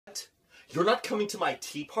You're not coming to my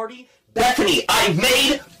tea party? Bethany, I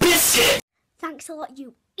made biscuits! Thanks a lot,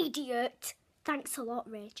 you idiot. Thanks a lot,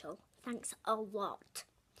 Rachel. Thanks a lot.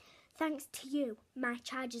 Thanks to you, my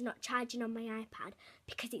charger's not charging on my iPad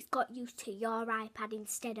because it's got used to your iPad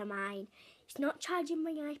instead of mine. It's not charging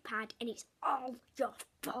my iPad and it's all your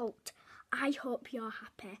fault. I hope you're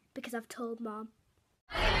happy because I've told Mom.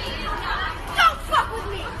 Don't fuck with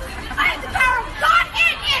me! I have the power of God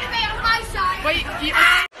and anime on my side! Wait,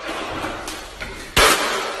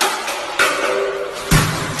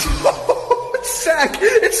 It's Zach!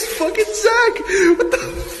 It's fucking Zach! What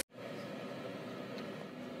the?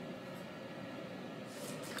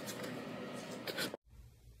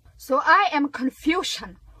 So I am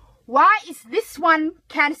confusion. Why is this one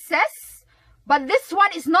Kansas, but this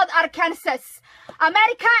one is not Arkansas?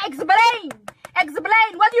 America, explain!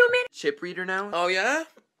 Explain, what do you mean? Chip reader now? Oh yeah?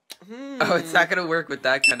 Oh, it's not gonna work with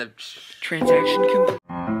that kind of Transaction complete.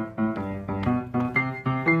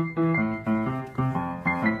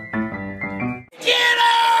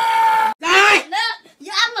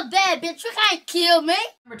 I'm a bad bitch. You can't kill me.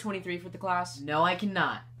 Number 23 for the class. No, I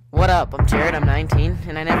cannot. What up? I'm Jared, I'm 19,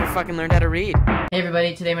 and I never fucking learned how to read. Hey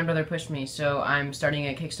everybody, today my brother pushed me, so I'm starting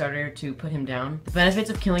a Kickstarter to put him down. The benefits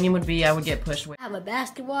of killing him would be I would get pushed away. I have a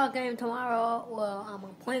basketball game tomorrow. Well, I'm a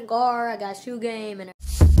point guard, I got a shoe game, and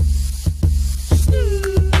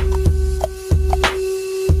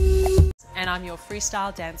I'm your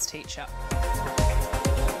freestyle dance teacher.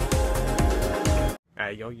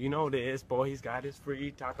 Hey, yo, you know this, boy, he's got his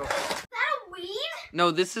free taco. Is that a weed? No,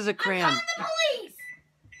 this is a crayon. I'm calling the police!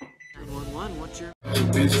 911, what's your... I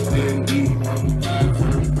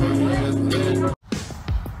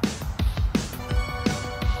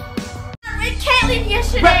read Caitlin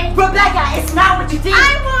yesterday. Rebecca, it's not what you think! I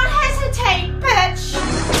won't hesitate, bitch!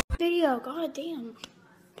 Video, goddamn.